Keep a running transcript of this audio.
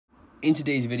In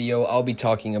today's video, I'll be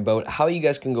talking about how you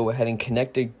guys can go ahead and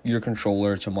connect your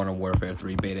controller to Modern Warfare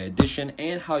 3 Beta Edition,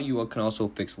 and how you can also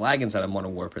fix lag inside of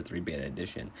Modern Warfare 3 Beta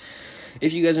Edition.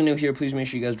 If you guys are new here, please make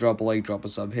sure you guys drop a like, drop a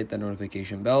sub, hit that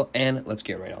notification bell, and let's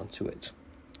get right on to it.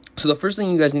 So the first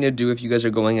thing you guys need to do if you guys are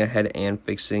going ahead and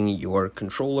fixing your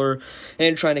controller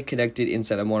and trying to connect it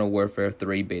inside of Modern Warfare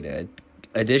 3 Beta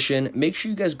Edition, make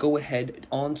sure you guys go ahead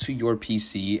onto your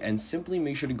PC and simply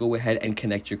make sure to go ahead and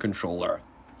connect your controller.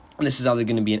 This is either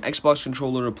going to be an Xbox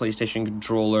controller or PlayStation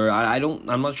controller.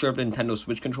 I'm not sure if Nintendo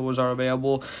Switch controllers are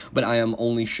available, but I am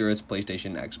only sure it's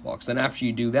PlayStation and Xbox. Then after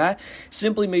you do that,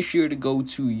 simply make sure to go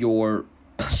to your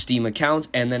Steam account,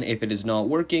 and then if it is not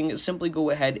working, simply go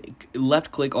ahead,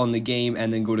 left click on the game,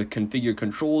 and then go to configure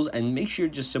controls, and make sure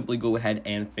just simply go ahead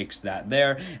and fix that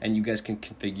there, and you guys can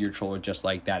configure your controller just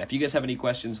like that. If you guys have any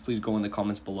questions, please go in the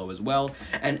comments below as well.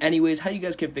 And anyways, how you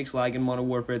guys can fix lag in Modern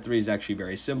Warfare 3 is actually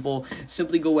very simple.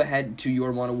 Simply go ahead to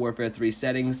your Modern Warfare 3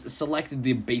 settings, select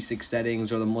the basic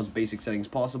settings or the most basic settings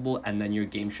possible, and then your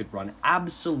game should run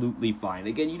absolutely fine.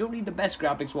 Again, you don't need the best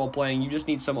graphics while playing, you just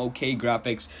need some okay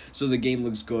graphics so the game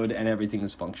looks good and everything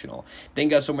is functional.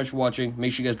 Thank you guys so much for watching.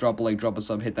 Make sure you guys drop a like, drop a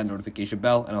sub, hit that notification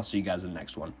bell, and I'll see you guys in the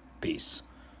next one. Peace.